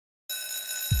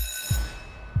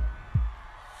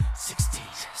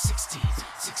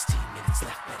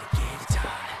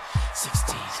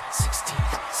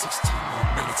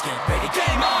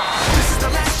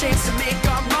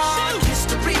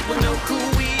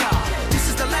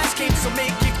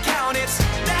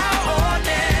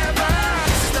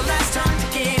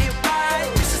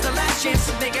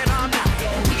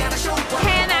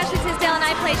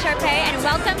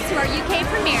welcome to our UK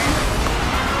premiere.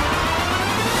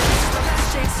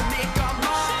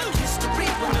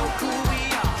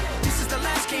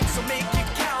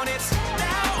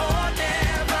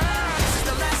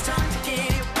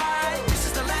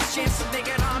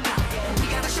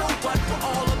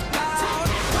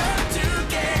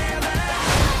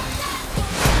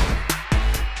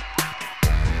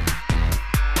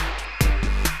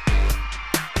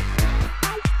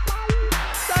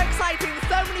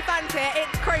 So many fans here,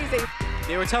 it's crazy.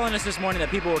 They were telling us this morning that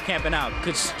people were camping out,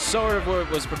 because sort of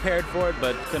was prepared for it,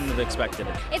 but couldn't have expected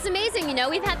it. It's amazing, you know,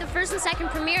 we've had the first and second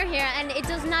premiere here, and it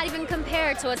does not even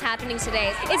compare to what's happening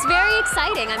today. It's very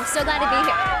exciting. I'm so glad to be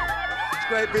here. It's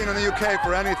great being in the UK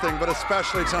for anything, but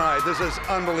especially tonight. This is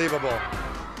unbelievable.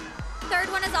 Third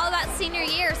one is all about senior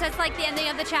year, so it's like the ending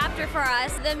of the chapter for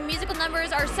us. The musical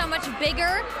numbers are so much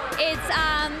bigger.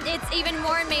 It's even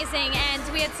more amazing, and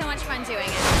we had so much fun doing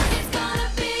it. It's gonna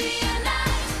be a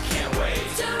night. Can't wait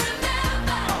to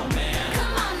remember. Oh man,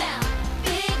 come on now,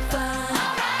 big fun.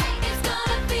 Alright, it's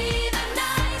gonna be the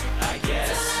night. I guess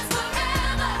To last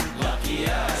forever. lucky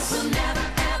us. We'll never,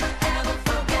 ever, ever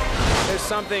forget. There's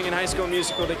something in High School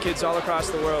Musical that kids all across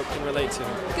the world can relate to.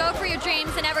 Go for your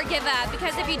dreams and never give up,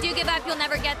 because if you do give up, you'll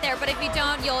never get there. But if you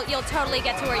don't, you'll totally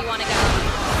get to where you want to go.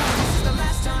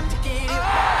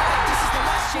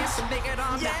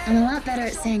 I'm a lot better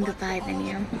at saying goodbye than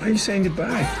you. Why are you saying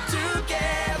goodbye?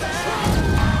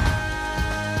 Together.